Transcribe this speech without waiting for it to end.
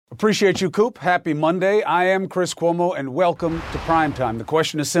Appreciate you, Coop. Happy Monday. I am Chris Cuomo, and welcome to Primetime. The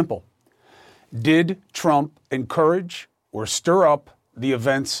question is simple. Did Trump encourage or stir up the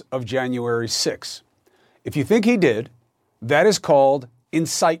events of January 6th? If you think he did, that is called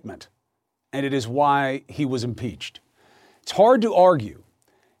incitement, and it is why he was impeached. It's hard to argue.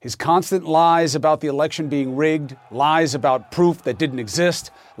 His constant lies about the election being rigged, lies about proof that didn't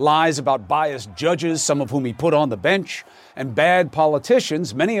exist, lies about biased judges, some of whom he put on the bench, and bad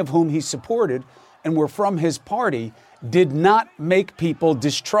politicians, many of whom he supported and were from his party, did not make people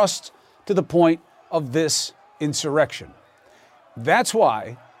distrust to the point of this insurrection. That's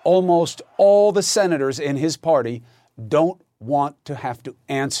why almost all the senators in his party don't want to have to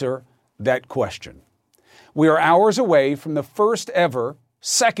answer that question. We are hours away from the first ever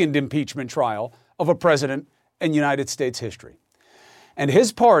second impeachment trial of a president in United States history. And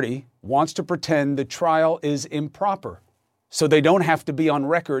his party wants to pretend the trial is improper, so they don't have to be on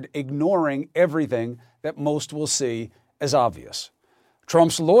record ignoring everything that most will see as obvious.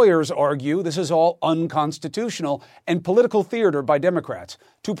 Trump's lawyers argue this is all unconstitutional and political theater by Democrats.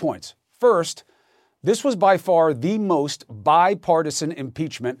 2 points. First, this was by far the most bipartisan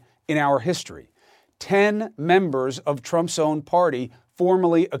impeachment in our history. 10 members of Trump's own party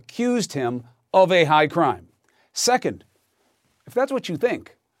formally accused him of a high crime. Second, if that's what you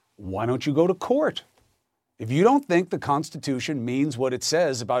think, why don't you go to court? If you don't think the Constitution means what it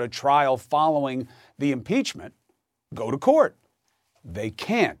says about a trial following the impeachment, go to court. They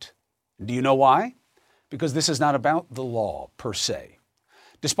can't. Do you know why? Because this is not about the law per se.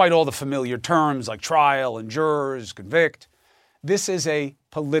 Despite all the familiar terms like trial and jurors, convict, this is a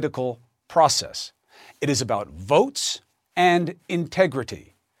political process. It is about votes and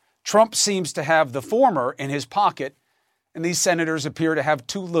integrity. Trump seems to have the former in his pocket, and these senators appear to have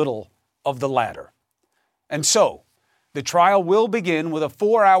too little of the latter. And so, the trial will begin with a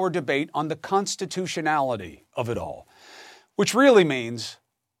 4-hour debate on the constitutionality of it all, which really means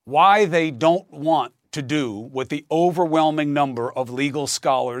why they don't want to do what the overwhelming number of legal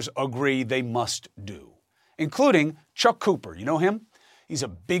scholars agree they must do, including Chuck Cooper. You know him? He's a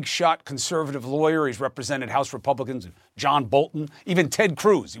big-shot conservative lawyer. He's represented House Republicans, John Bolton, even Ted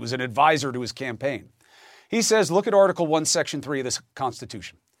Cruz. He was an advisor to his campaign. He says, look at Article 1, Section 3 of the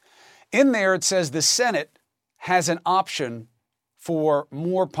Constitution. In there, it says the Senate has an option for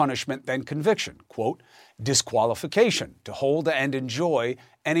more punishment than conviction. Quote, disqualification to hold and enjoy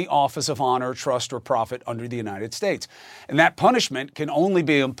any office of honor, trust, or profit under the United States. And that punishment can only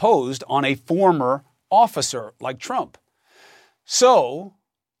be imposed on a former officer like Trump. So,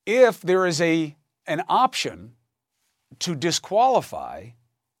 if there is an option to disqualify,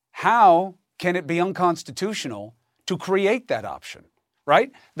 how can it be unconstitutional to create that option,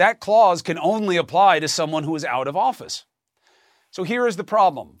 right? That clause can only apply to someone who is out of office. So here is the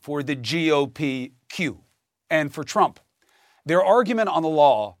problem for the GOP-Q and for Trump. Their argument on the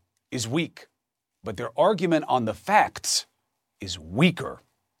law is weak, but their argument on the facts is weaker,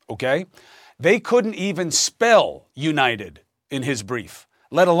 okay? They couldn't even spell united in his brief,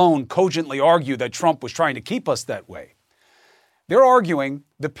 let alone cogently argue that Trump was trying to keep us that way. They're arguing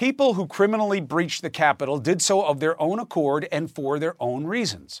the people who criminally breached the Capitol did so of their own accord and for their own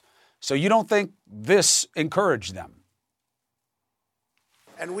reasons. So you don't think this encouraged them?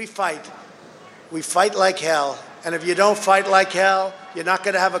 And we fight. We fight like hell. And if you don't fight like hell, you're not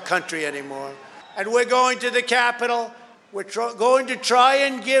going to have a country anymore. And we're going to the Capitol. We're going to try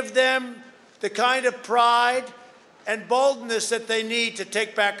and give them the kind of pride and boldness that they need to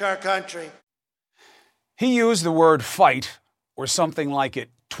take back our country. He used the word fight or something like it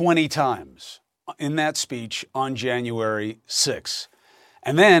 20 times in that speech on January 6th.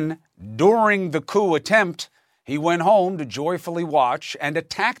 And then, during the coup attempt, he went home to joyfully watch and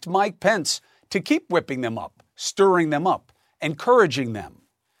attacked Mike Pence to keep whipping them up, stirring them up, encouraging them.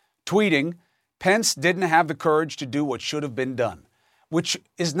 Tweeting, Pence didn't have the courage to do what should have been done, which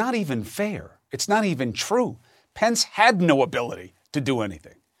is not even fair. It's not even true. Pence had no ability to do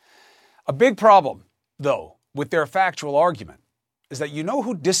anything. A big problem, though, with their factual argument is that you know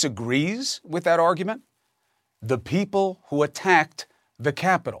who disagrees with that argument? The people who attacked the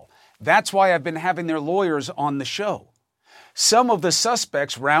Capitol. That's why I've been having their lawyers on the show. Some of the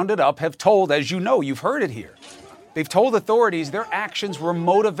suspects rounded up have told, as you know, you've heard it here. They've told authorities their actions were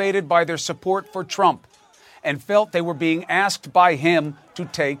motivated by their support for Trump and felt they were being asked by him to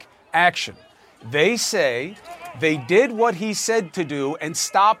take action. They say they did what he said to do and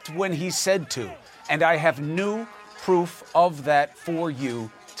stopped when he said to. And I have new proof of that for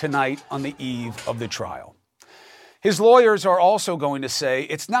you tonight on the eve of the trial. His lawyers are also going to say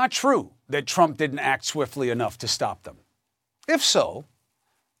it's not true that Trump didn't act swiftly enough to stop them. If so,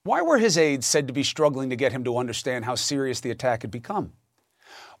 Why were his aides said to be struggling to get him to understand how serious the attack had become?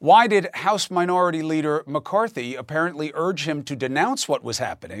 Why did House Minority Leader McCarthy apparently urge him to denounce what was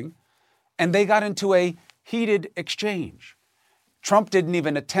happening, and they got into a heated exchange? Trump didn't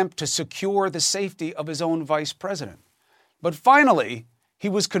even attempt to secure the safety of his own vice president. But finally, he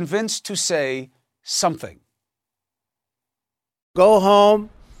was convinced to say something. Go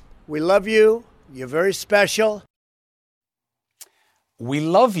home. We love you. You're very special. We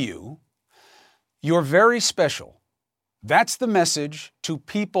love you. You're very special. That's the message to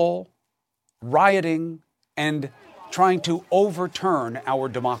people rioting and trying to overturn our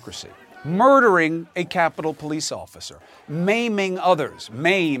democracy. Murdering a Capitol police officer, maiming others,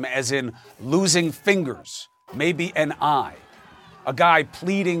 maim as in losing fingers, maybe an eye, a guy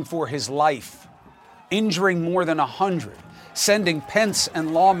pleading for his life, injuring more than 100, sending Pence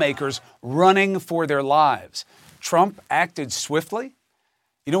and lawmakers running for their lives. Trump acted swiftly.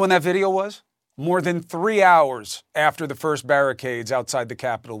 You know when that video was? More than 3 hours after the first barricades outside the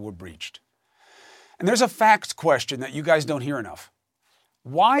Capitol were breached. And there's a fact question that you guys don't hear enough.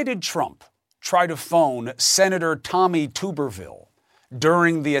 Why did Trump try to phone Senator Tommy Tuberville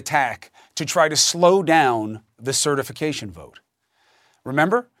during the attack to try to slow down the certification vote?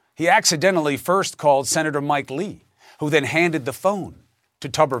 Remember? He accidentally first called Senator Mike Lee, who then handed the phone to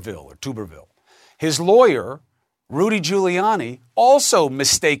Tuberville. His lawyer, Rudy Giuliani, also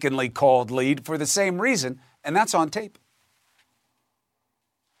mistakenly called Lee for the same reason, and that's on tape.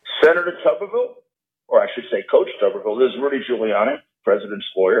 Senator Tuberville, or I should say Coach Tuberville, this is Rudy Giuliani, President's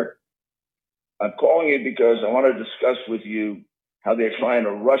lawyer. I'm calling you because I want to discuss with you how they're trying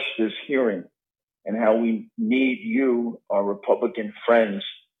to rush this hearing and how we need you, our Republican friends,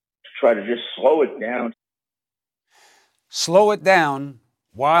 to try to just slow it down. Slow it down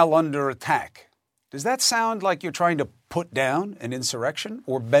while under attack. Does that sound like you're trying to put down an insurrection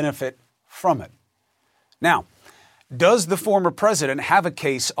or benefit from it? Now, does the former president have a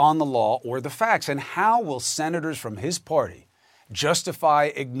case on the law or the facts? And how will senators from his party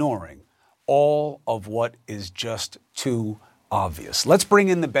justify ignoring all of what is just too obvious? Let's bring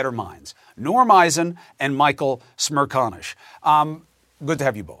in the better minds, Norm Eisen and Michael Smerconish. Good to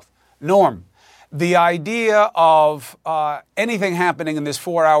have you both. Norm, the idea of anything happening in this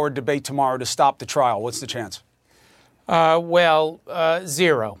 4-hour debate tomorrow to stop the trial, what's the chance?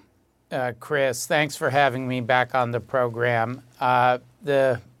 Zero. Chris, thanks for having me back on the program.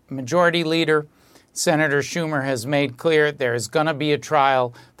 The majority leader, Senator Schumer, has made clear there is going to be a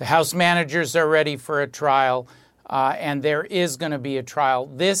trial. The House managers are ready for a trial, and there is going to be a trial.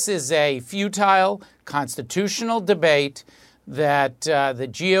 This is a futile constitutional debate that the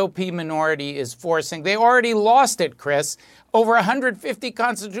GOP minority is forcing. They already lost it, Chris. Over 150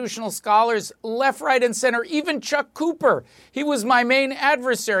 constitutional scholars, left, right, and center, even Chuck Cooper. He was my main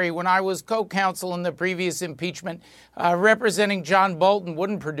adversary when I was co-counsel in the previous impeachment, representing John Bolton,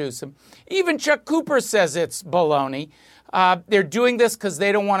 wouldn't produce him. Even Chuck Cooper says it's baloney. They're doing this because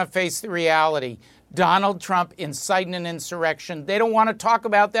they don't want to face the reality. Donald Trump inciting an insurrection. They don't want to talk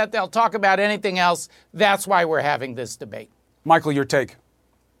about that. They'll talk about anything else. That's why we're having this debate. Michael, your take.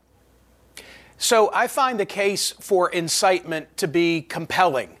 So I find the case for incitement to be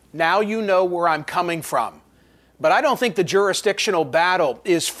compelling. Now you know where I'm coming from. But I don't think the jurisdictional battle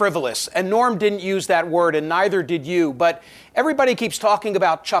is frivolous. And Norm didn't use that word, and neither did you. But everybody keeps talking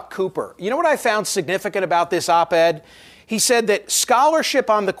about Chuck Cooper. You know what I found significant about this op-ed? He said that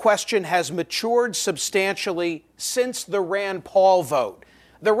scholarship on the question has matured substantially since the Rand Paul vote.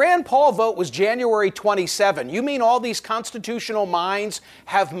 The Rand Paul vote was January 27. You mean all these constitutional minds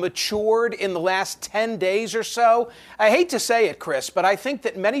have matured in the last 10 days or so? I hate to say it, Chris, but I think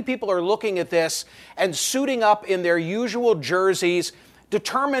that many people are looking at this and suiting up in their usual jerseys,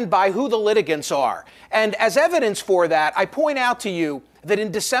 determined by who the litigants are. And as evidence for that, I point out to you that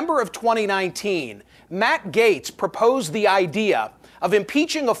in December of 2019, Matt Gaetz proposed the idea of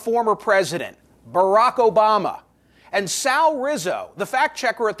impeaching a former president, Barack Obama. And Sal Rizzo, the fact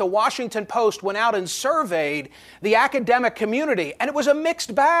checker at the Washington Post, went out and surveyed the academic community, and it was a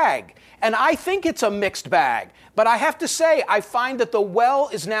mixed bag. And I think it's a mixed bag. But I have to say, I find that the well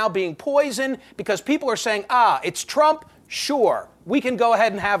is now being poisoned because people are saying, it's Trump. Sure, we can go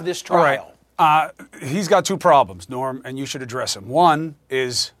ahead and have this trial. All right. He's got two problems, Norm, and you should address them. One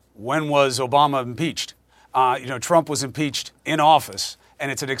is, when was Obama impeached? Trump was impeached in office, and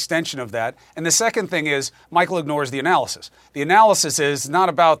it's an extension of that. And the second thing is, Michael ignores the analysis. The analysis is not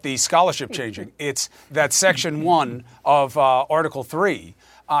about the scholarship changing. It's that Section 1 of Article 3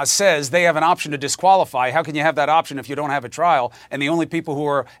 says they have an option to disqualify. How can you have that option if you don't have a trial? And the only people who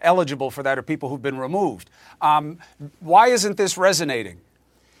are eligible for that are people who've been removed. Why isn't this resonating?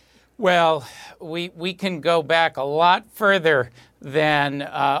 Well, we can go back a lot further than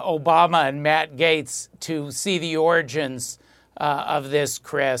Obama and Matt Gaetz to see the origins of this,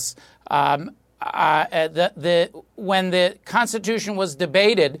 Chris. When the Constitution was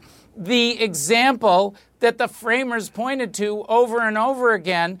debated, the example that the framers pointed to over and over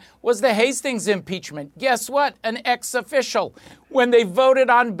again was the Hastings impeachment. Guess what? An ex-official. When they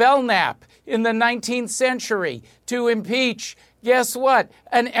voted on Belknap in the 19th century to impeach, guess what?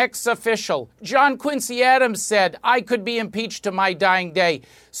 An ex-official. John Quincy Adams said, I could be impeached to my dying day.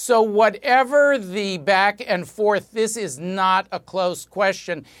 So whatever the back and forth, this is not a close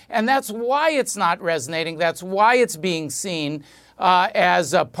question. And that's why it's not resonating. That's why it's being seen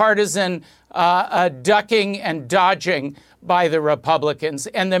as a partisan ducking and dodging by the Republicans.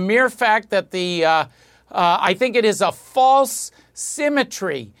 And the mere fact that I think it is a false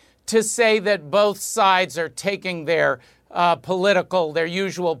symmetry to say that both sides are taking their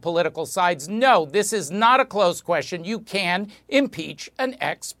usual political sides. No, this is not a close question. You can impeach an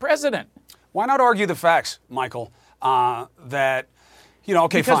ex-president. Why not argue the facts, Michael? That,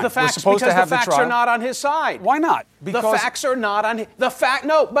 okay, because fine. The facts, We're supposed to have the trial. Because the facts are not on his side. Why not? Because the facts are not on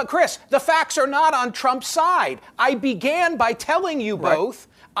No, but Chris, the facts are not on Trump's side. I began by telling you both.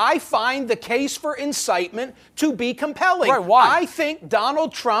 I find the case for incitement to be compelling. Right, why? I think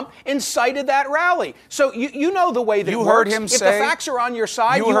Donald Trump incited that rally. So you know the way that it works. Heard him if say, the facts are on your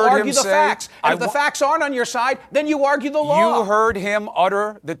side, you argue the facts. And if the facts aren't on your side, then you argue the law. You heard him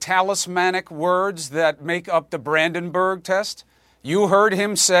utter the talismanic words that make up the Brandenburg test? You heard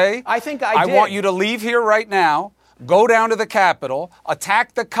him say, I think I did. I want you to leave here right now, go down to the Capitol,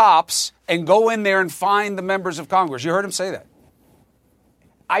 attack the cops, and go in there and find the members of Congress. You heard him say that.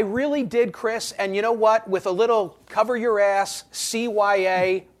 I really did, Chris. And you know what? With a little cover your ass,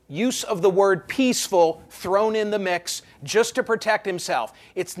 CYA, use of the word peaceful thrown in the mix just to protect himself.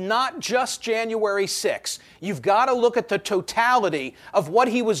 It's not just January 6th. You've got to look at the totality of what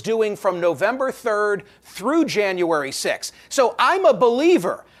he was doing from November 3rd through January 6th. So I'm a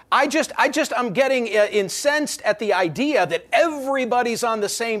believer. I'm getting incensed at the idea that everybody's on the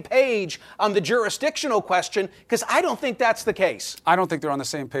same page on the jurisdictional question, because I don't think that's the case. I don't think they're on the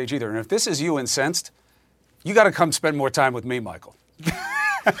same page either. And if this is you incensed, you got to come spend more time with me, Michael.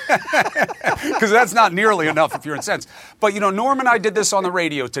 Because that's not nearly enough if you're incensed. But, Norm and I did this on the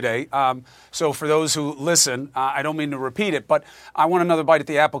radio today. So for those who listen, I don't mean to repeat it, but I want another bite at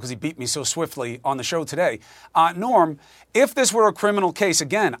the apple because he beat me so swiftly on the show today. Norm, if this were a criminal case,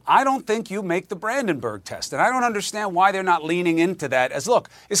 again, I don't think you make the Brandenburg test. And I don't understand why they're not leaning into that as, look,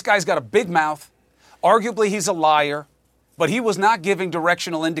 this guy's got a big mouth. Arguably, he's a liar. But he was not giving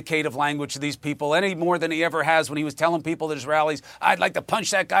directional indicative language to these people any more than he ever has when he was telling people at his rallies, I'd like to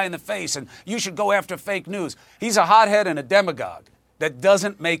punch that guy in the face and you should go after fake news. He's a hothead and a demagogue. That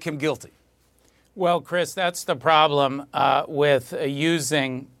doesn't make him guilty. Well, Chris, that's the problem with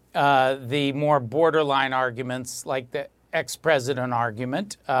using the more borderline arguments like the ex-president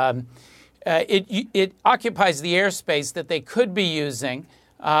argument. It occupies the airspace that they could be using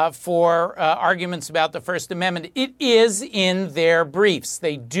for arguments about the First Amendment. It is in their briefs.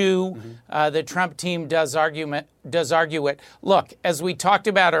 They do. The Trump team does argue it. Look, as we talked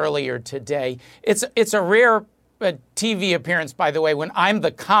about earlier today, it's a rare TV appearance, by the way, when I'm the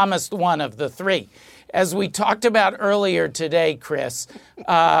calmest one of the three. As we talked about earlier today, Chris,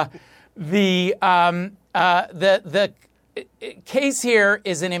 the case here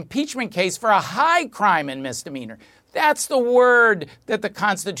is an impeachment case for a high crime and misdemeanor. That's the word that the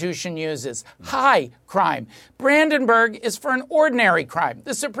Constitution uses, high crime. Brandenburg is for an ordinary crime.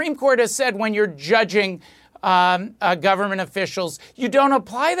 The Supreme Court has said when you're judging government officials, you don't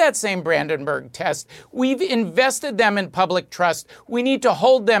apply that same Brandenburg test. We've invested them in public trust. We need to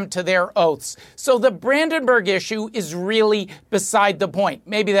hold them to their oaths. So the Brandenburg issue is really beside the point.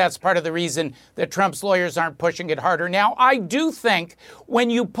 Maybe that's part of the reason that Trump's lawyers aren't pushing it harder now. I do think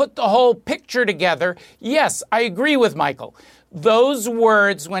when you put the whole picture together, yes, I agree with Michael. Those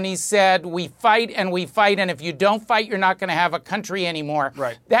words when he said, we fight, and if you don't fight, you're not going to have a country anymore.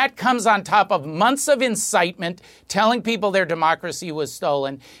 Right. That comes on top of months of incitement, telling people their democracy was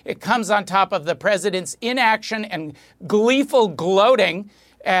stolen. It comes on top of the president's inaction and gleeful gloating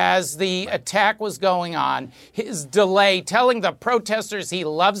as the attack was going on, his delay, telling the protesters he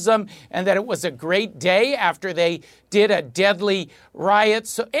loves them and that it was a great day after they did a deadly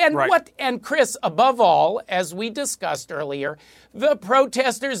riot. And Chris, above all, as we discussed earlier, the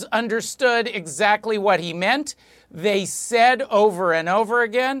protesters understood exactly what he meant. They said over and over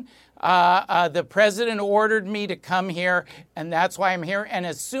again, the president ordered me to come here, and that's why I'm here. And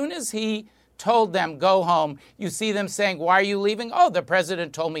as soon as he told them, go home. You see them saying, why are you leaving? Oh, the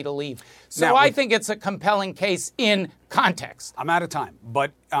president told me to leave. So Now, I think it's a compelling case in context. I'm out of time,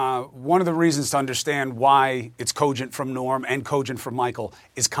 but one of the reasons to understand why it's cogent from Norm and cogent from Michael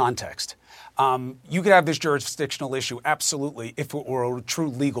is context. You could have this jurisdictional issue, absolutely, if it were a true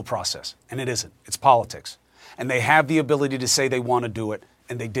legal process, and it isn't. It's politics. And they have the ability to say they want to do it,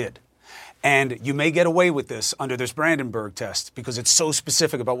 and they did. And you may get away with this under this Brandenburg test because it's so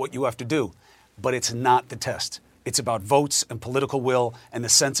specific about what you have to do, but it's not the test. It's about votes and political will and the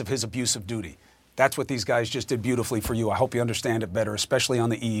sense of his abuse of duty. That's what these guys just did beautifully for you. I hope you understand it better, especially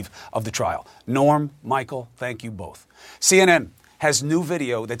on the eve of the trial. Norm, Michael, thank you both. CNN has new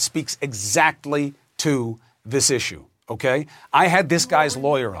video that speaks exactly to this issue, okay? I had this guy's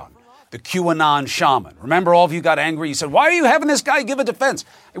lawyer on, the QAnon shaman. Remember, all of you got angry. You said, why are you having this guy give a defense?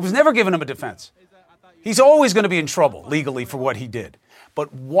 It was never giving him a defense. He's always going to be in trouble legally for what he did.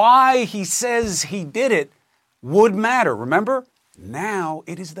 But why he says he did it would matter. Remember? Now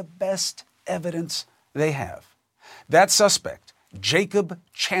it is the best evidence they have. That suspect, Jacob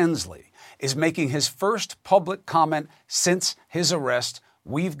Chansley, is making his first public comment since his arrest.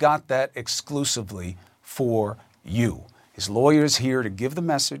 We've got that exclusively for you. His lawyer's here to give the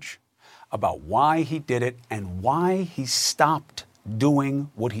message about why he did it and why he stopped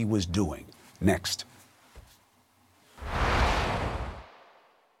doing what he was doing. Next.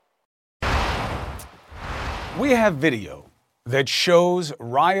 We have video that shows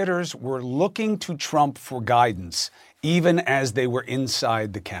rioters were looking to Trump for guidance even as they were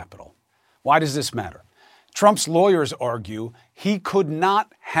inside the Capitol. Why does this matter? Trump's lawyers argue he could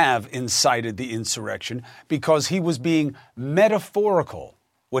not have incited the insurrection because he was being metaphorical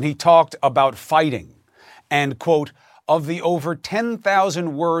when he talked about fighting. And, quote, of the over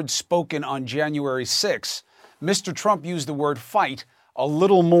 10,000 words spoken on January 6, Mr. Trump used the word fight a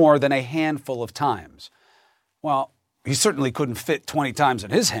little more than a handful of times. Well, he certainly couldn't fit 20 times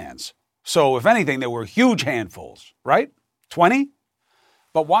in his hands. So, if anything, there were huge handfuls, right? 20?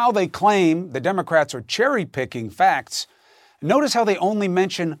 But while they claim the Democrats are cherry-picking facts, notice how they only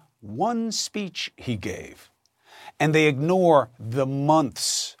mention one speech he gave. And they ignore the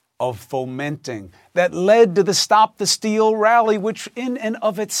months of fomenting that led to the Stop the Steal rally, which in and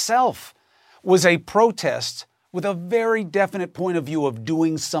of itself was a protest with a very definite point of view of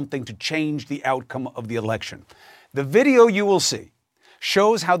doing something to change the outcome of the election. The video you will see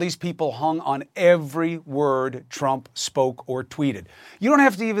shows how these people hung on every word Trump spoke or tweeted. You don't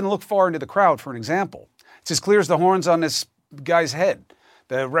have to even look far into the crowd for an example. It's as clear as the horns on this guy's head,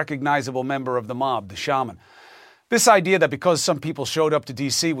 the recognizable member of the mob, the shaman. This idea that because some people showed up to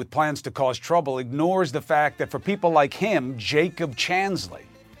D.C. with plans to cause trouble ignores the fact that for people like him, Jacob Chansley,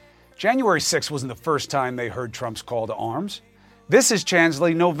 January 6th wasn't the first time they heard Trump's call to arms. This is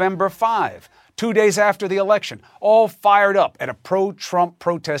Chansley November 5, 2 days after the election, all fired up at a pro-Trump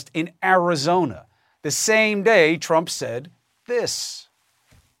protest in Arizona. The same day Trump said this.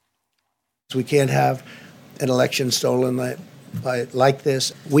 We can't have an election stolen like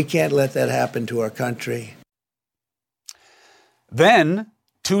this. We can't let that happen to our country. Then,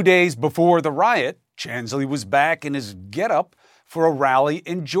 2 days before the riot, Chansley was back in his getup for a rally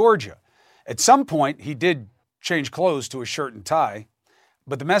in Georgia. At some point, he did change clothes to a shirt and tie,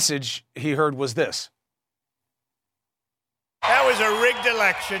 but the message he heard was this. That was a rigged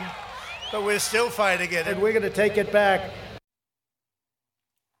election, but we're still fighting it, and we're going to take it back.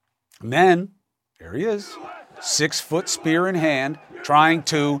 And then, there he is, 6-foot spear in hand, trying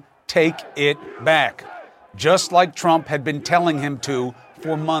to take it back, just like Trump had been telling him to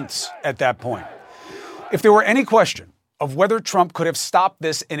for months at that point. If there were any question of whether Trump could have stopped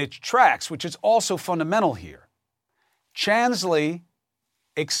this in its tracks, which is also fundamental here, Chansley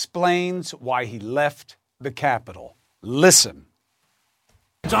explains why he left the Capitol. Listen.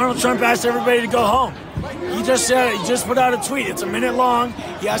 Donald Trump asked everybody to go home. He just put out a tweet. It's a minute long.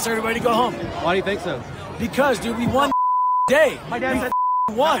 He asked everybody to go home. Why do you think so? Because, dude, we won day. My dad said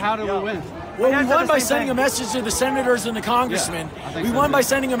won. How did we win? Well, we won by sending a message to the senators and the congressmen. Yeah, we won by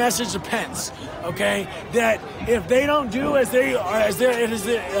sending a message to Pence, okay, that if they don't do as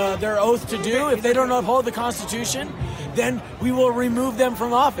their oath to do, if they don't uphold the Constitution, then we will remove them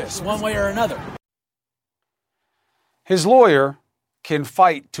from office one way or another. His lawyer can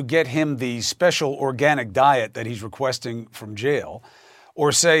fight to get him the special organic diet that he's requesting from jail,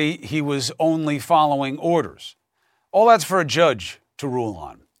 or say he was only following orders. All that's for a judge to rule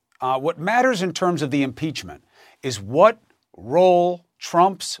on. What matters in terms of the impeachment is what role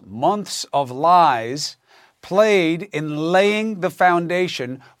Trump's months of lies played in laying the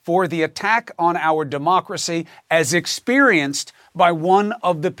foundation for the attack on our democracy as experienced by one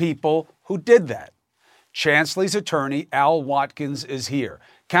of the people who did that. Chansley's attorney, Al Watkins, is here.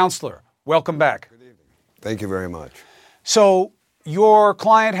 Counselor, welcome back. Good evening. Thank you very much. So your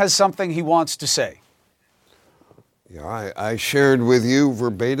client has something he wants to say. Yeah, I shared with you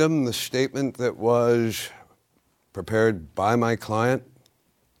verbatim the statement that was prepared by my client,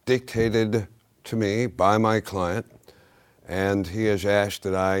 dictated to me by my client, and he has asked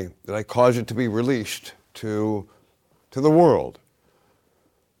that I cause it to be released to the world.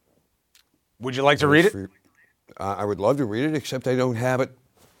 Would you like to read it? I would love to read it, except I don't have it.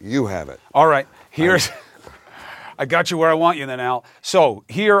 You have it. All right. I got you where I want you then, Al. So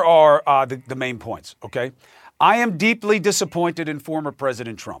here are the main points, okay? I am deeply disappointed in former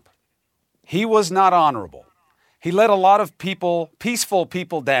President Trump. He was not honorable. He let a lot of peaceful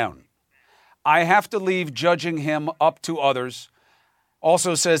people down. I have to leave judging him up to others.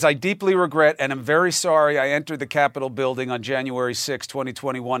 Also says, I deeply regret and am very sorry I entered the Capitol building on January 6,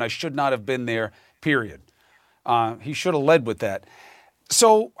 2021. I should not have been there, period. He should have led with that.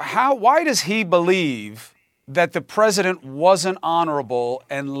 So why does he believe that the president wasn't honorable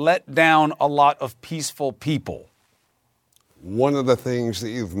and let down a lot of peaceful people? One of the things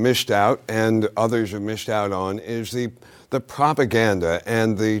that you've missed out and others have missed out on is the propaganda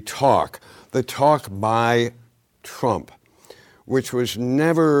and the talk by Trump, which was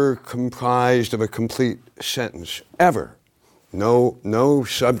never comprised of a complete sentence, ever. No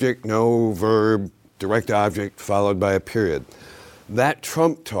subject, no verb, direct object followed by a period. That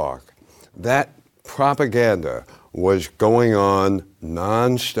Trump talk, that propaganda was going on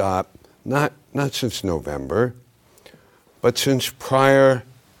nonstop, not since November, but since prior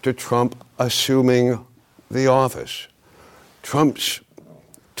to Trump assuming the office. Trump's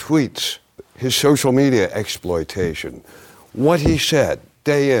tweets, his social media exploitation, what he said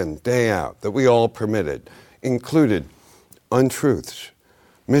day in, day out, that we all permitted, included untruths,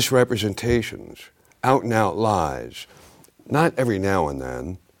 misrepresentations, out-and-out lies, not every now and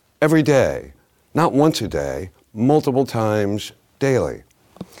then, every day, not once a day, multiple times daily.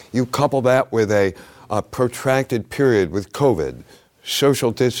 You couple that with a protracted period with COVID,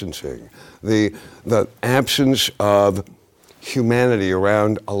 social distancing, the absence of humanity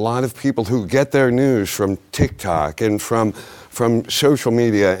around a lot of people who get their news from TikTok and from social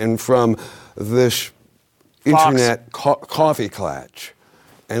media and from this internet coffee klatch.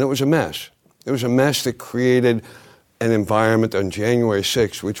 And it was a mess. It was a mess that created an environment on January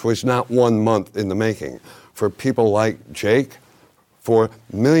 6th, which was not 1 month in the making. For people like Jake, for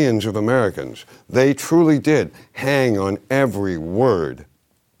millions of Americans, they truly did hang on every word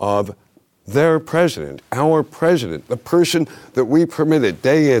of their president, our president, the person that we permitted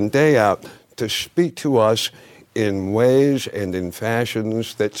day in, day out to speak to us in ways and in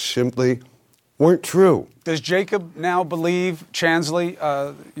fashions that simply weren't true. Does Jacob now believe, Chansley,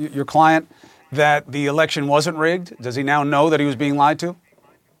 your client, that the election wasn't rigged? Does he now know that he was being lied to?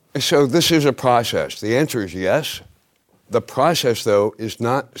 So this is a process. The answer is yes. The process, though, is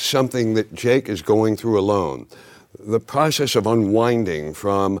not something that Jake is going through alone. The process of unwinding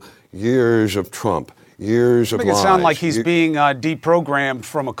from years of Trump, years of lies. Make it sound like he's being deprogrammed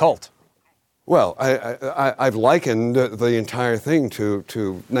from a cult. Well, I've likened the entire thing to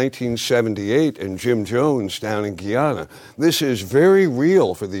 1978 and Jim Jones down in Guyana. This is very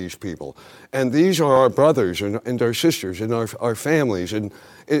real for these people. And these are our brothers and our sisters and our families. And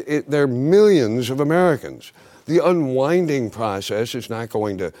they're millions of Americans. The unwinding process is not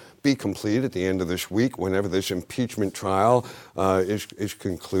going to be complete at the end of this week whenever this impeachment trial is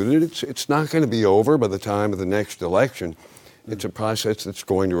concluded. It's not going to be over by the time of the next election. It's a process that's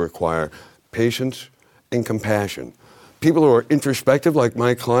going to require patience and compassion. People who are introspective like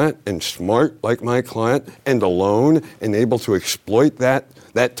my client and smart like my client and alone and able to exploit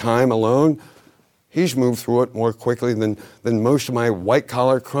that time alone, he's moved through it more quickly than most of my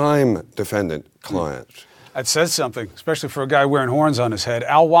white-collar crime defendant clients. That says something, especially for a guy wearing horns on his head.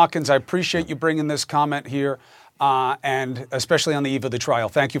 Al Watkins, I appreciate you bringing this comment here, and especially on the eve of the trial.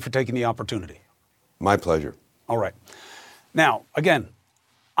 Thank you for taking the opportunity. My pleasure. All right. Now, again,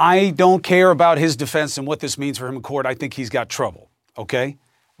 I don't care about his defense and what this means for him in court. I think he's got trouble, okay?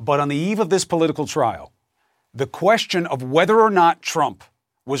 But on the eve of this political trial, the question of whether or not Trump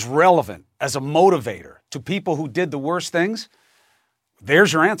was relevant as a motivator to people who did the worst things,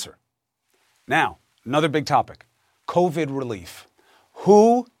 there's your answer. Now, another big topic, COVID relief.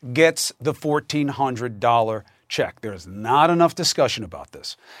 Who gets the $1,400 check? There's not enough discussion about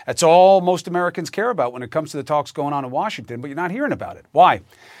this. That's all most Americans care about when it comes to the talks going on in Washington, but you're not hearing about it. Why?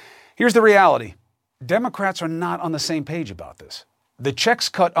 Here's the reality. Democrats are not on the same page about this. The checks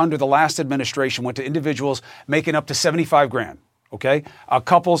cut under the last administration went to individuals making up to $75,000. okay?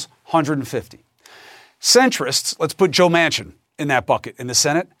 Couples, 150. Centrists, let's put Joe Manchin in that bucket in the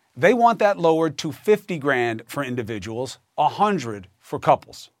Senate. They want that lowered to 50 grand for individuals, 100 for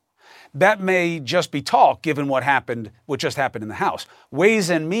couples. That may just be talk given what just happened in the House. Ways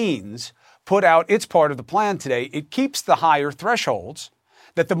and Means put out its part of the plan today. It keeps the higher thresholds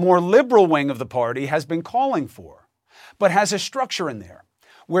that the more liberal wing of the party has been calling for, but has a structure in there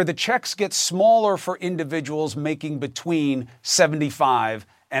where the checks get smaller for individuals making between 75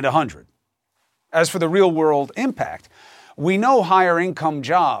 and 100. As for the real world impact, we know higher income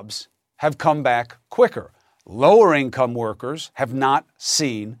jobs have come back quicker. Lower income workers have not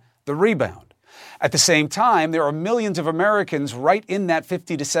seen the rebound. At the same time, there are millions of Americans right in that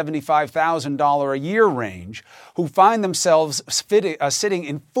 $50,000 to $75,000 a year range who find themselves sitting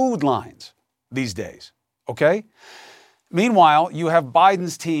in food lines these days, okay? Meanwhile, you have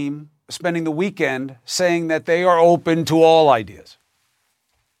Biden's team spending the weekend saying that they are open to all ideas.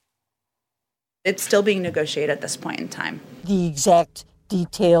 It's still being negotiated at this point in time. The exact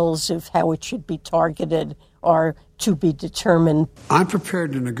details of how it should be targeted are to be determined. I'm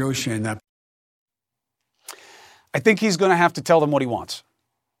prepared to negotiate that. I think he's going to have to tell them what he wants.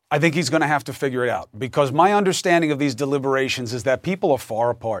 I think he's going to have to figure it out because my understanding of these deliberations is that people are far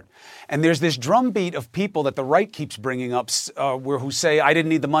apart. And there's this drumbeat of people that the right keeps bringing up who say, I didn't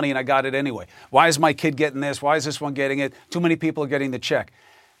need the money and I got it anyway. Why is my kid getting this? Why is this one getting it? Too many people are getting the check.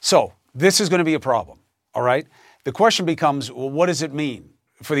 So this is going to be a problem, all right? The question becomes, well, what does it mean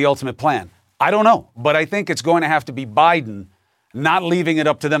for the ultimate plan? I don't know, but I think it's going to have to be Biden not leaving it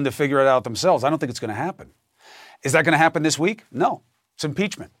up to them to figure it out themselves. I don't think it's going to happen. Is that going to happen this week? No. It's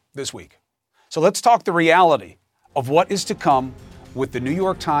impeachment this week. So let's talk the reality of what is to come with the New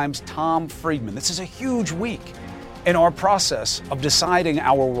York Times' Tom Friedman. This is a huge week in our process of deciding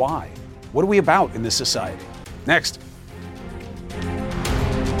our why. What are we about in this society? Next.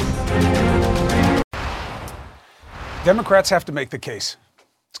 Democrats have to make the case.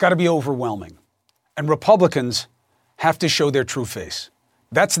 It's got to be overwhelming. And Republicans have to show their true face.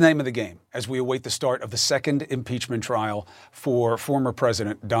 That's the name of the game as we await the start of the second impeachment trial for former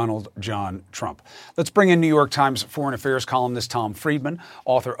President Donald John Trump. Let's bring in New York Times foreign affairs columnist Tom Friedman,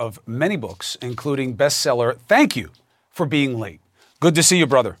 author of many books, including bestseller Thank You for Being Late. Good to see you,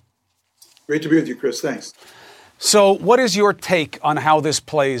 brother. Great to be with you, Chris. Thanks. So what is your take on how this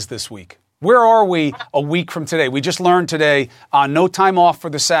plays this week? Where are we a week from today? We just learned today no time off for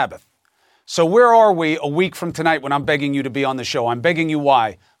the Sabbath. So where are we a week from tonight when I'm begging you to be on the show? I'm begging you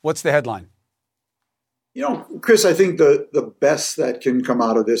why? What's the headline? You know, Chris, I think the best that can come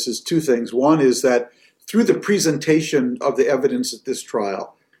out of this is two things. One is that through the presentation of the evidence at this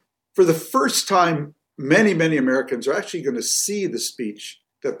trial, for the first time, many, many Americans are actually going to see the speech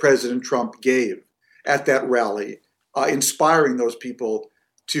that President Trump gave at that rally, inspiring those people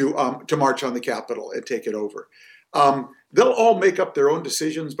to march on the Capitol and take it over. They'll all make up their own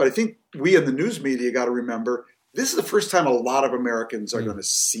decisions, but I think we in the news media got to remember this is the first time a lot of Americans are going to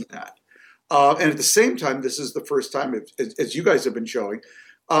see that. And at the same time, this is the first time, as you guys have been showing,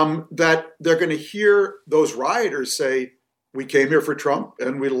 that they're going to hear those rioters say, we came here for Trump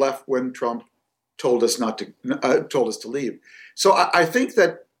and we left when Trump told us to leave. So I think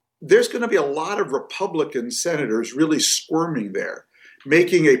that there's going to be a lot of Republican senators really squirming there,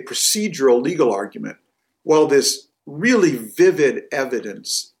 making a procedural legal argument while this really vivid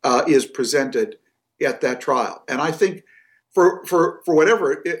evidence is presented at that trial. And I think for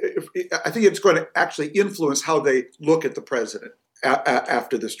whatever, I think it's going to actually influence how they look at the president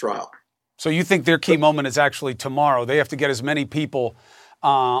after this trial. So you think their key moment is actually tomorrow? They have to get as many people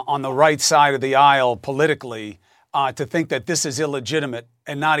on the right side of the aisle politically to think that this is illegitimate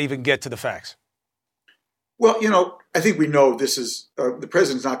and not even get to the facts. Well, you know, I think we know this is the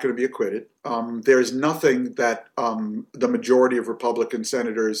president's not going to be acquitted. There's nothing that the majority of Republican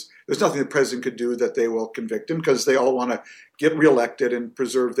senators, there's nothing the president could do that they will convict him because they all want to get reelected and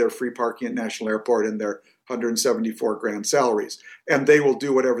preserve their free parking at National Airport and their 174 grand salaries. And they will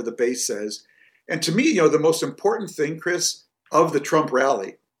do whatever the base says. And to me, you know, the most important thing, Chris, of the Trump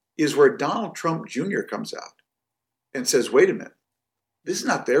rally is where Donald Trump Jr. comes out and says, wait a minute, this is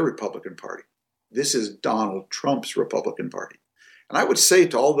not their Republican Party. This is Donald Trump's Republican Party. And I would say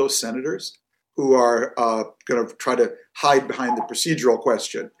to all those senators who are going to try to hide behind the procedural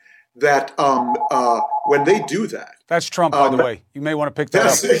question that when they do that. That's Trump, by the way. You may want to pick that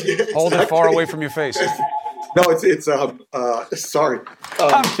up. Yeah, exactly. Hold it far away from your face. No, it's sorry.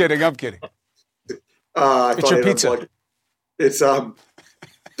 I'm kidding. It's your pizza. It's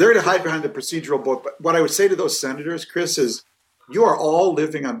they're to hide behind the procedural book. But what I would say to those senators, Chris, is you are all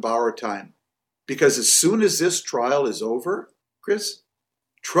living on borrowed time. Because as soon as this trial is over, Chris,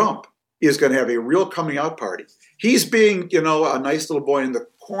 Trump is going to have a real coming out party. He's being, a nice little boy in the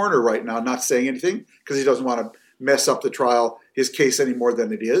corner right now, not saying anything because he doesn't want to mess up the trial, his case any more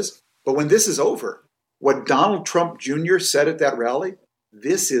than it is. But when this is over, what Donald Trump Jr. said at that rally,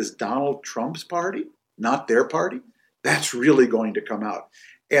 this is Donald Trump's party, not their party. That's really going to come out.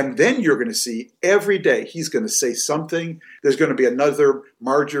 And then you're going to see every day he's going to say something. There's going to be another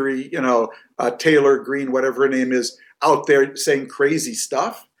Marjorie, Taylor Greene, whatever her name is, out there saying crazy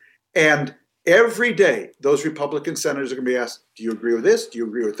stuff. And every day those Republican senators are going to be asked, do you agree with this? Do you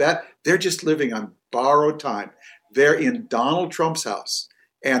agree with that? They're just living on borrowed time. They're in Donald Trump's house,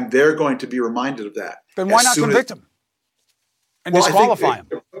 and they're going to be reminded of that. Then why not convict him and disqualify him?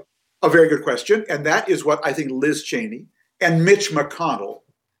 A very good question. And that is what I think Liz Cheney and Mitch McConnell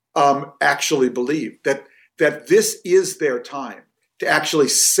actually believe, that this is their time to actually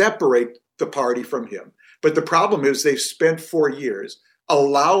separate the party from him. But the problem is they've spent 4 years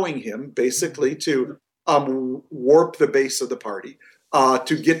allowing him basically to warp the base of the party,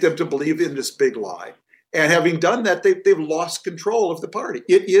 to get them to believe in this big lie. And having done that, they've lost control of the party.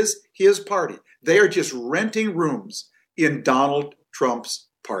 It is his party. They are just renting rooms in Donald Trump's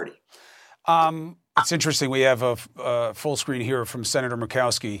party. It's interesting. We have a full screen here from Senator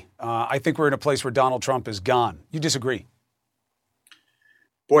Murkowski. I think we're in a place where Donald Trump is gone. You disagree?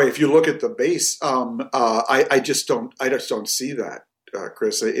 Boy, if you look at the base, I just don't see that,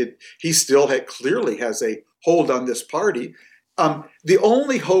 Chris. He still clearly has a hold on this party. The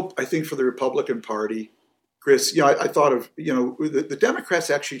only hope, I think, for the Republican Party, Chris, I thought of, the Democrats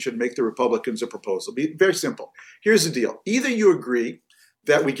actually should make the Republicans a proposal. Be very simple. Here's the deal. Either you agree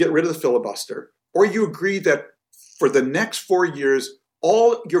that we get rid of the filibuster, or you agree that for the next 4 years,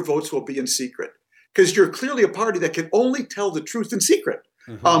 all your votes will be in secret. Because you're clearly a party that can only tell the truth in secret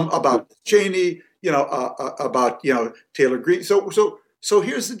about Cheney, about Taylor Greene. So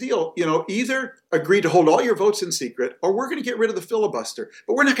here's the deal. Either agree to hold all your votes in secret, or we're going to get rid of the filibuster.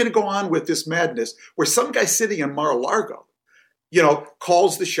 But we're not going to go on with this madness where some guy sitting in Mar-a-Lago,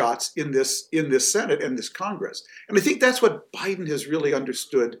 calls the shots in this Senate and this Congress. And I think that's what Biden has really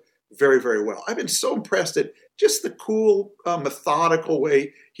understood very, very well. I've been so impressed at just the cool, methodical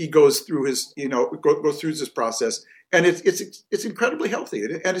way he goes through his, goes through this process. And it's incredibly healthy,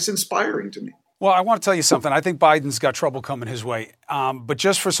 and it's inspiring to me. Well, I want to tell you something. I think Biden's got trouble coming his way. But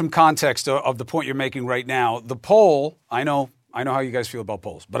just for some context of the point you're making right now, the poll, I know how you guys feel about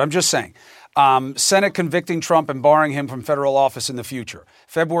polls, but I'm just saying, Senate convicting Trump and barring him from federal office in the future.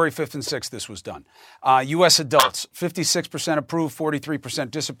 February 5th and 6th, this was done. U.S. adults, 56% approve, 43%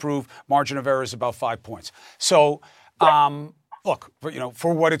 disapprove. Margin of error is about 5 points. So, look,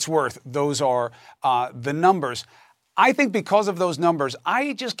 for what it's worth, those are the numbers. I think because of those numbers,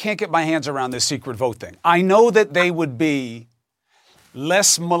 I just can't get my hands around this secret vote thing. I know that they would be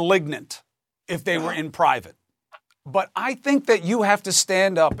less malignant if they were in private. But I think that you have to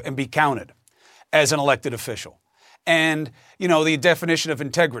stand up and be counted as an elected official. And, the definition of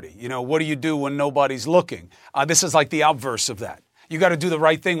integrity, what do you do when nobody's looking? This is like the obverse of that. You got to do the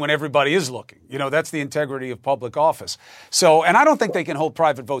right thing when everybody is looking. That's the integrity of public office. So, and I don't think they can hold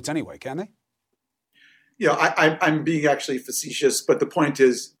private votes anyway, can they? I'm being actually facetious, but the point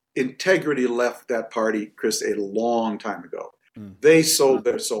is integrity left that party, Chris, a long time ago. They sold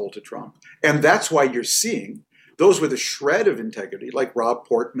their soul to Trump. And that's why you're seeing those with a shred of integrity, like Rob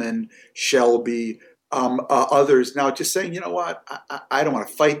Portman, Shelby, others now just saying, you know what, I don't want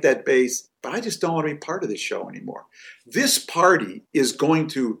to fight that base, but I just don't want to be part of this show anymore. This party is going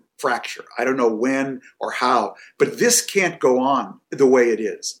to fracture. I don't know when or how, but this can't go on the way it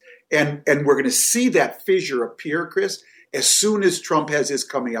is. And we're going to see that fissure appear, Chris, as soon as Trump has his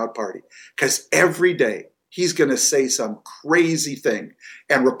coming out party. Because every day he's going to say some crazy thing.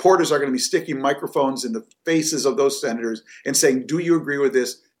 And reporters are going to be sticking microphones in the faces of those senators and saying, do you agree with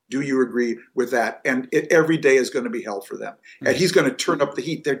this? Do you agree with that? And every day is going to be hell for them. And he's going to turn up the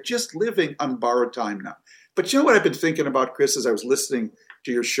heat. They're just living on borrowed time now. But you know what I've been thinking about, Chris, as I was listening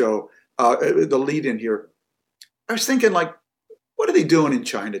to your show, the lead in here? I was thinking, what are they doing in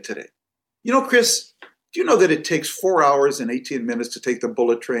China today? Chris, do you know that it takes 4 hours and 18 minutes to take the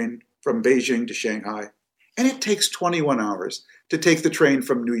bullet train from Beijing to Shanghai? And it takes 21 hours to take the train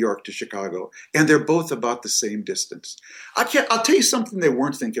from New York to Chicago. And they're both about the same distance. I'll tell you something they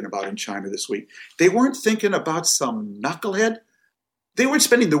weren't thinking about in China this week. They weren't thinking about some knucklehead. They weren't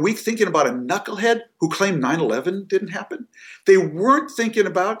spending the week thinking about a knucklehead who claimed 9/11 didn't happen. They weren't thinking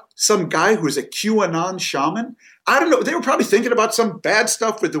about some guy who's a QAnon shaman. I don't know. They were probably thinking about some bad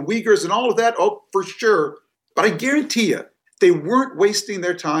stuff with the Uyghurs and all of that. Oh, for sure. But I guarantee you, they weren't wasting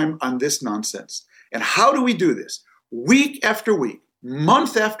their time on this nonsense. And how do we do this? week after week,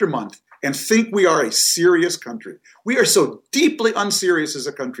 month after month, and think we are a serious country. We are so deeply unserious as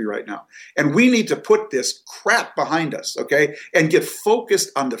a country right now. And we need to put this crap behind us, okay, and get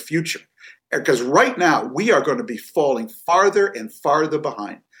focused on the future. Because right now, we are going to be falling farther and farther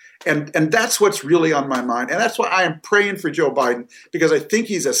behind. And that's what's really on my mind. And that's why I am praying for Joe Biden, because I think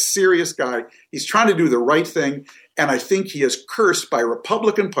he's a serious guy. He's trying to do the right thing. And I think he is cursed by a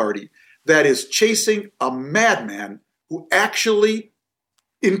Republican Party that is chasing a madman who actually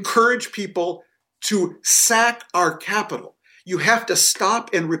encourage people to sack our capital. You have to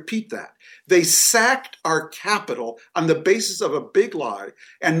stop and repeat that. They sacked our capital on the basis of a big lie,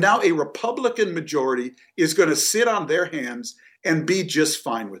 and now a Republican majority is going to sit on their hands and be just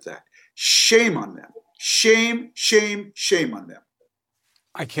fine with that. Shame on them. Shame, shame, shame on them.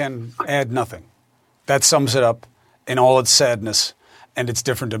 I can add nothing. That sums it up in all its sadness and its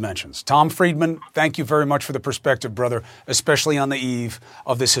different dimensions. Tom Friedman, thank you very much for the perspective, brother, especially on the eve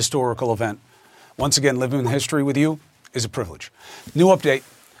of this historical event. Once again, living in history with you is a privilege. New update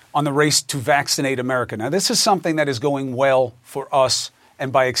on the race to vaccinate America. Now, this is something that is going well for us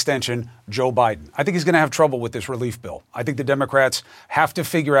and, by extension, Joe Biden. I think he's going to have trouble with this relief bill. I think the Democrats have to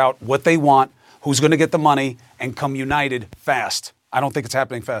figure out what they want, who's going to get the money, and come united fast. I don't think it's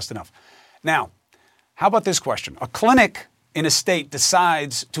happening fast enough. Now, how about this question? A clinic in a state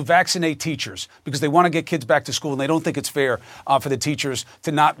decides to vaccinate teachers because they want to get kids back to school and they don't think it's fair for the teachers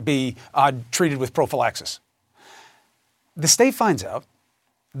to not be treated with prophylaxis. The state finds out,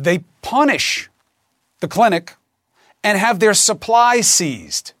 they punish the clinic and have their supplies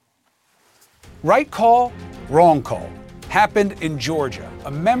seized. Right call, wrong call. Happened in Georgia.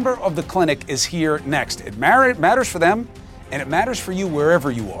 A member of the clinic is here next. It matters for them and it matters for you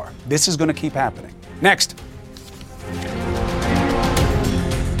wherever you are. This is going to keep happening. Next.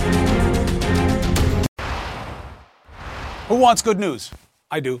 Who wants good news?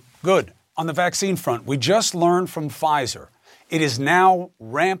 I do. Good. On the vaccine front, we just learned from Pfizer. It is now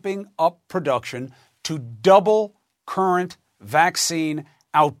ramping up production to double current vaccine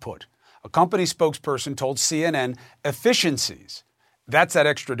output. A company spokesperson told CNN efficiencies, that's that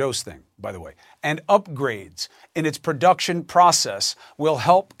extra dose thing, by the way, and upgrades in its production process will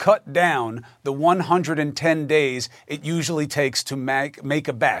help cut down the 110 days it usually takes to make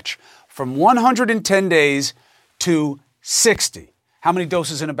a batch. From 110 days to 60. How many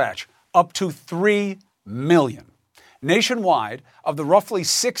doses in a batch? Up to 3 million. Nationwide, of the roughly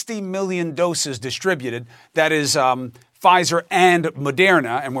 60 million doses distributed, that is Pfizer and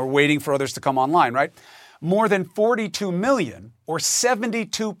Moderna, and we're waiting for others to come online, right? More than 42 million, or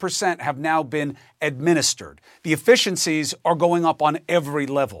 72%, have now been administered. The efficiencies are going up on every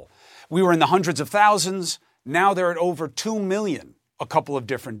level. We were in the hundreds of thousands. Now they're at over 2 million a couple of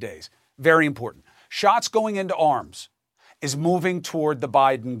different days. Very important. Shots going into arms is moving toward the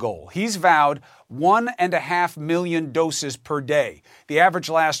Biden goal. He's vowed 1.5 million doses per day. The average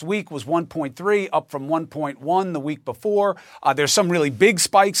last week was 1.3, up from 1.1 the week before. There's some really big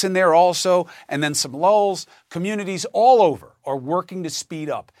spikes in there also, and then some lulls. Communities all over are working to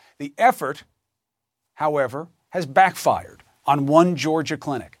speed up. The effort, however, has backfired on one Georgia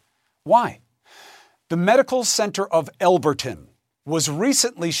clinic. Why? The Medical Center of Elberton was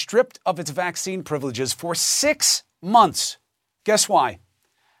recently stripped of its vaccine privileges for 6 months. Guess why?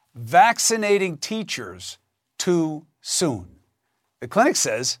 Vaccinating teachers too soon. The clinic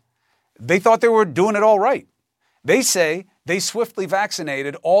says they thought they were doing it all right. They say they swiftly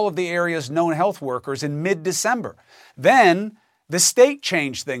vaccinated all of the area's known health workers in mid-December. Then the state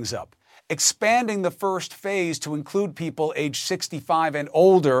changed things up, expanding the first phase to include people aged 65 and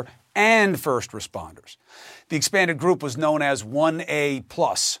older and first responders. The expanded group was known as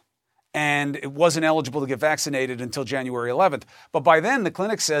 1A+. And it wasn't eligible to get vaccinated until January 11th. But by then, the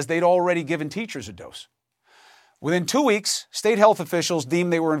clinic says they'd already given teachers a dose. Within 2 weeks, state health officials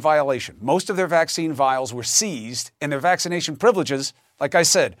deemed they were in violation. Most of their vaccine vials were seized, and their vaccination privileges, like I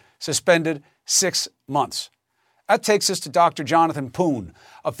said, suspended 6 months. That takes us to Dr. Jonathan Poon,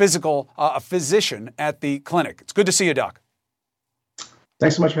 a physician at the clinic. It's good to see you, Doc.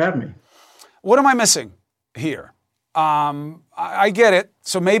 Thanks so much for having me. What am I missing here? I get it.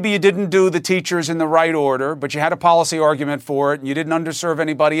 So maybe you didn't do the teachers in the right order, but you had a policy argument for it and you didn't underserve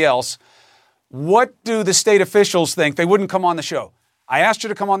anybody else. What do the state officials think? They wouldn't come on the show. I asked you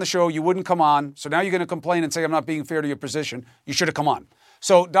to come on the show. You wouldn't come on. So now you're going to complain and say I'm not being fair to your position. You should have come on.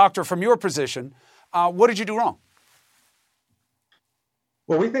 So, doctor, from your position, what did you do wrong?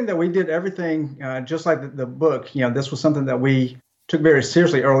 Well, we think that we did everything just like the book. You know, this was something that we took very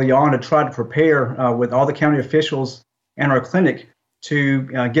seriously early on to try to prepare with all the county officials and our clinic to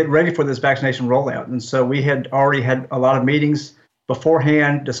get ready for this vaccination rollout. And so we had already had a lot of meetings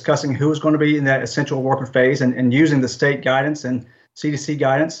beforehand discussing who was going to be in that essential worker phase, and using the state guidance and CDC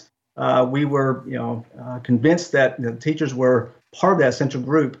guidance. We were convinced that the teachers were part of that essential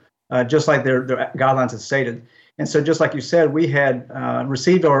group, just like their guidelines had stated. And so just like you said, we had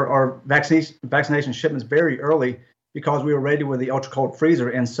received our vaccination shipments very early because we were ready with the ultra-cold freezer.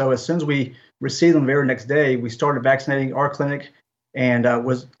 And so as soon as we received them the very next day, we started vaccinating our clinic and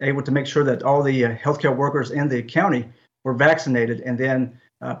was able to make sure that all the healthcare workers in the county were vaccinated. And then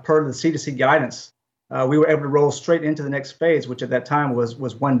per the CDC guidance, we were able to roll straight into the next phase, which at that time was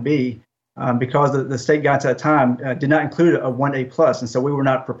 1B, because the state guidance at that time did not include a 1A plus. And so we were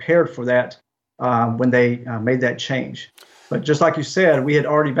not prepared for that when they made that change. But just like you said, we had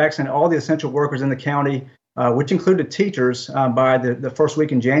already vaccinated all the essential workers in the county, which included teachers, by the first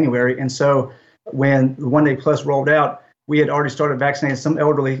week in January. And so when the 1A plus rolled out, we had already started vaccinating some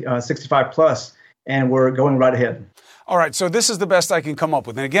elderly 65 plus, and we're going right ahead. All right, so this is the best I can come up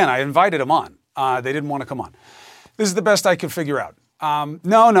with. And again, I invited them on. They didn't want to come on. This is the best I can figure out.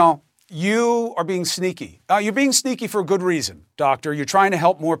 No, you are being sneaky. You're being sneaky for a good reason, doctor. You're trying to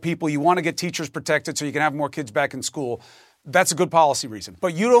help more people. You want to get teachers protected so you can have more kids back in school. That's a good policy reason.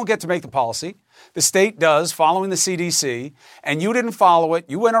 But you don't get to make the policy. The state does, following the CDC, and you didn't follow it.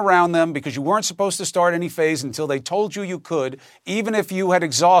 You went around them because you weren't supposed to start any phase until they told you could, even if you had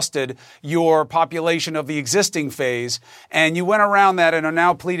exhausted your population of the existing phase. And you went around that and are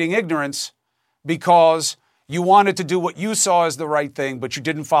now pleading ignorance because you wanted to do what you saw as the right thing, but you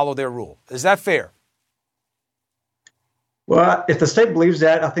didn't follow their rule. Is that fair? Well, if the state believes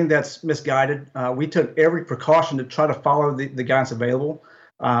that, I think that's misguided. We took every precaution to try to follow the guidance available.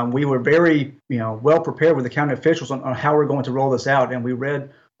 We were very, well prepared with the county officials on how we're going to roll this out, and we read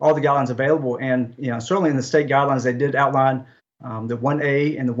all the guidelines available. And certainly in the state guidelines, they did outline the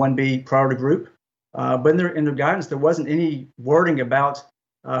 1A and the 1B priority group. But in their guidance, there wasn't any wording about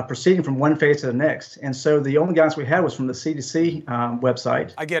proceeding from one phase to the next. And so the only guidance we had was from the CDC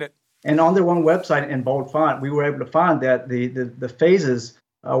website. I get it. And on their one website in bold font, we were able to find that the phases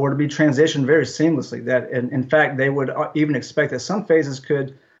were to be transitioned very seamlessly. That, in fact, they would even expect that some phases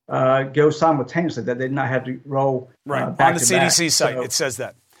could go simultaneously, that they did not have to roll right back on the to CDC back. site. So, it says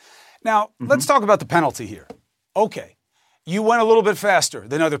that. Now, let's talk about the penalty here. Okay, you went a little bit faster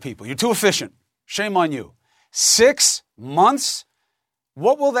than other people. You're too efficient. Shame on you. 6 months?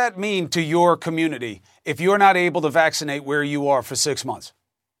 What will that mean to your community if you're not able to vaccinate where you are for 6 months?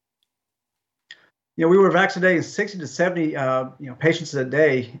 We were vaccinating 60 to 70 patients a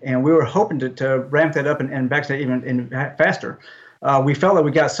day, and we were hoping to ramp that up and vaccinate even faster. We felt that we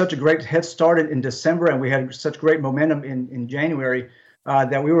got such a great head start in December, and we had such great momentum in January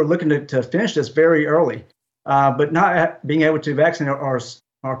that we were looking to finish this very early. But not being able to vaccinate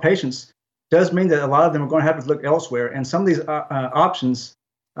our patients does mean that a lot of them are going to have to look elsewhere. And some of these options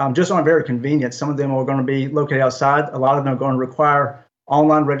just aren't very convenient. Some of them are going to be located outside. A lot of them are going to require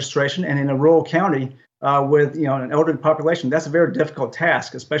online registration. And in a rural county with an elderly population, that's a very difficult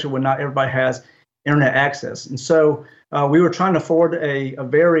task, especially when not everybody has internet access. And so we were trying to afford a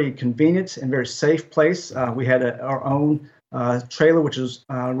very convenient and very safe place. We had our own trailer, which is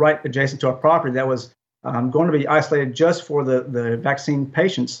right adjacent to our property, that was going to be isolated just for the vaccine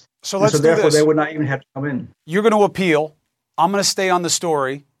patients. So let's do therefore, this. They would not even have to come in. You're going to appeal. I'm going to stay on the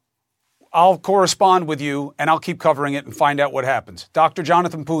story. I'll correspond with you, and I'll keep covering it and find out what happens. Dr.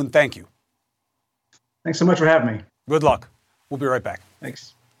 Jonathan Poon, thank you. Thanks so much for having me. Good luck. We'll be right back.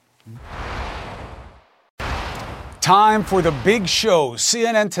 Thanks. Time for the big show,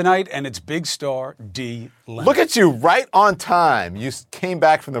 CNN Tonight and its big star, D. Leonard. Look at you, right on time. You came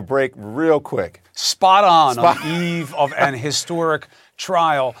back from the break real quick. Spot on the eve of an historic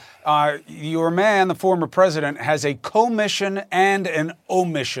trial. Your man, the former president, has a commission and an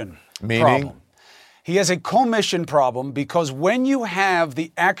omission problem. He has a commission problem because when you have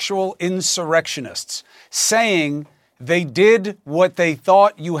the actual insurrectionists saying they did what they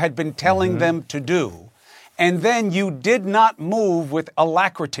thought you had been telling them to do, and then you did not move with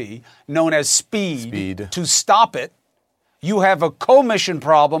alacrity, known as speed, to stop it, you have a commission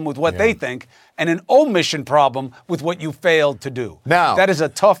problem with what they think and an omission problem with what you failed to do. Now, that is a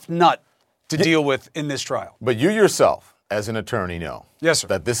tough nut to deal with in this trial. But you yourself, as an attorney, know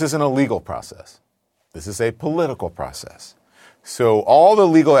that this isn't a legal process. This is a political process. So all the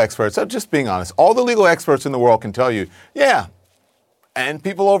legal experts, I'm just being honest, all the legal experts in the world can tell you, and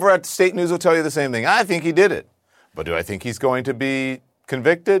people over at State News will tell you the same thing. I think he did it. But do I think he's going to be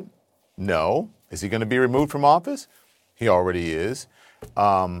convicted? No. Is he going to be removed from office? He already is.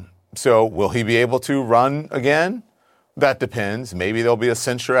 So will he be able to run again? That depends. Maybe there'll be a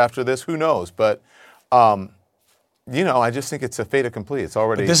censure after this. Who knows? But, I just think it's a fait accompli. It's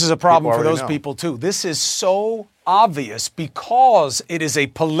already. But this is a problem for those people, too. This is so obvious because it is a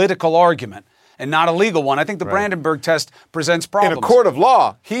political argument and not a legal one. I think the Brandenburg test presents problems. In a court of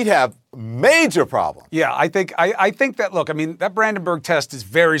law, he'd have major problems. Yeah, I think that, look, I mean, that Brandenburg test is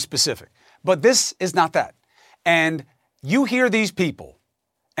very specific. But this is not that. And you hear these people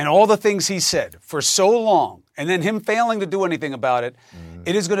and all the things he said for so long, and then him failing to do anything about it,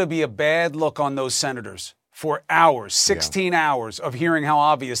 it is going to be a bad look on those senators for hours, 16 hours of hearing how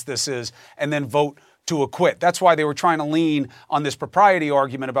obvious this is, and then vote to acquit. That's why they were trying to lean on this propriety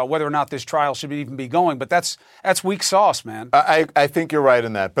argument about whether or not this trial should even be going. But that's weak sauce, man. I think you're right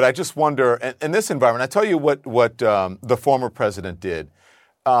in that. But I just wonder, in this environment, I tell you what the former president did.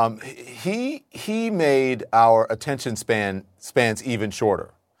 He made our attention spans even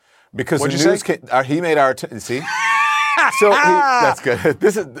shorter. Because What'd the you news say? He made our see. So that's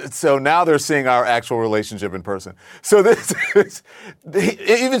good. So now they're seeing our actual relationship in person. So this is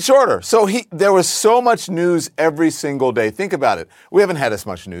even shorter. So there was so much news every single day. Think about it. We haven't had as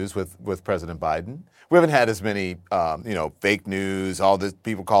much news with President Biden. We haven't had as many fake news. All the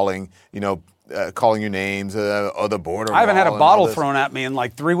people calling you names, or the border. I haven't had a bottle thrown at me in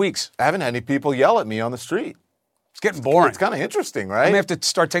like 3 weeks. I haven't had any people yell at me on the street. It's getting boring. It's kind of interesting, right? I may have to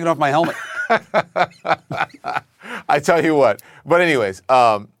start taking off my helmet. I tell you what. But anyways,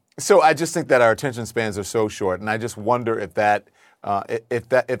 so I just think that our attention spans are so short, and I just wonder if the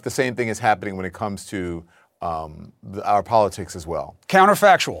same thing is happening when it comes to our politics as well.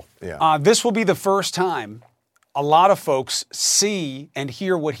 Counterfactual. Yeah. This will be the first time a lot of folks see and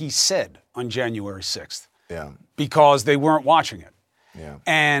hear what he said on January 6th. Yeah. Because they weren't watching it. Yeah.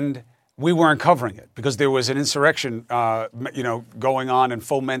 And we weren't covering it because there was an insurrection, going on and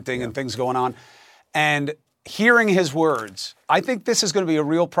fomenting and things going on. And hearing his words, I think this is going to be a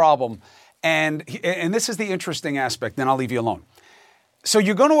real problem. And this is the interesting aspect, then I'll leave you alone. So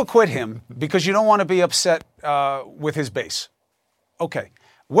you're going to acquit him because you don't want to be upset with his base. Okay.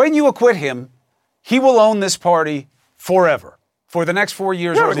 When you acquit him, he will own this party forever, for the next 4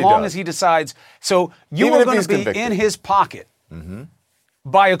 years, or as long as he decides. So you are going to be in his pocket. Mm-hmm.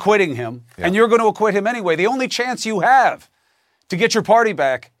 By acquitting him, and you're going to acquit him anyway. The only chance you have to get your party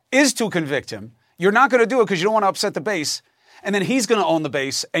back is to convict him. You're not going to do it because you don't want to upset the base, and then he's going to own the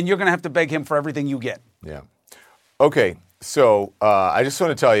base, and you're going to have to beg him for everything you get. Yeah. Okay, so I just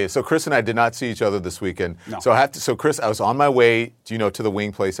want to tell you, so Chris and I did not see each other this weekend. No. So Chris, I was on my way, to the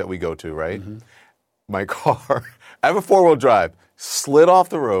wing place that we go to, right? Mm-hmm. My car, I have a 4-wheel drive, slid off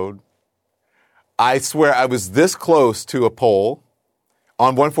the road. I swear I was this close to a pole.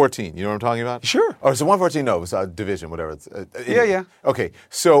 On 114, you know what I'm talking about? Sure. Oh, so 114, no, it was Division, whatever. Yeah. Okay,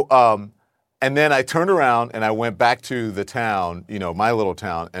 so, and then I turned around and I went back to the town, my little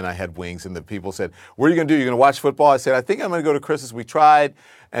town, and I had wings, and the people said, what are you going to do? You're going to watch football? I said, I think I'm going to go to Chris's. We tried,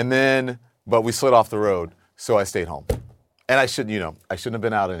 but we slid off the road, so I stayed home. And I shouldn't have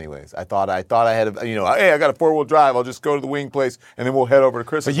been out anyways. I thought I had, hey, I got a 4-wheel drive. I'll just go to the wing place, and then we'll head over to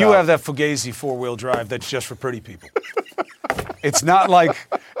Chris's But you house. have that Fugazi 4-wheel drive that's just for pretty people. It's not like,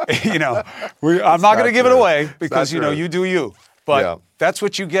 I'm not going to give it away because, you do you. But that's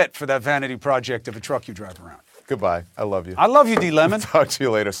what you get for that vanity project of a truck you drive around. Goodbye. I love you. I love you, D. Lemon. Talk to you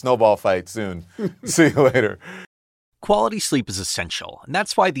later. Snowball fight soon. See you later. Quality sleep is essential, and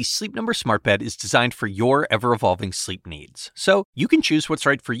that's why the Sleep Number Smart Bed is designed for your ever-evolving sleep needs. So you can choose what's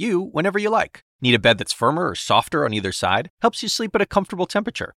right for you whenever you like. Need a bed that's firmer or softer on either side? Helps you sleep at a comfortable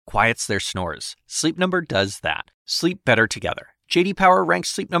temperature. Quiets their snores. Sleep Number does that. Sleep better together. J.D. Power ranks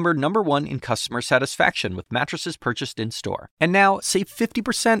Sleep Number #1 in customer satisfaction with mattresses purchased in-store. And now, save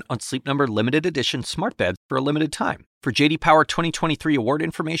 50% on Sleep Number limited edition smart beds for a limited time. For J.D. Power 2023 award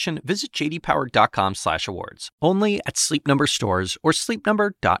information, visit jdpower.com/awards. Only at Sleep Number stores or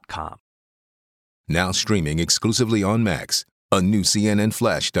sleepnumber.com. Now streaming exclusively on Max, a new CNN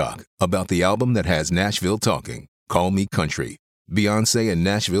flash doc about the album that has Nashville talking, Call Me Country. Beyonce and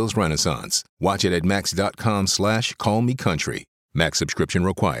Nashville's Renaissance. Watch it at max.com/callmecountry. Max subscription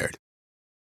required.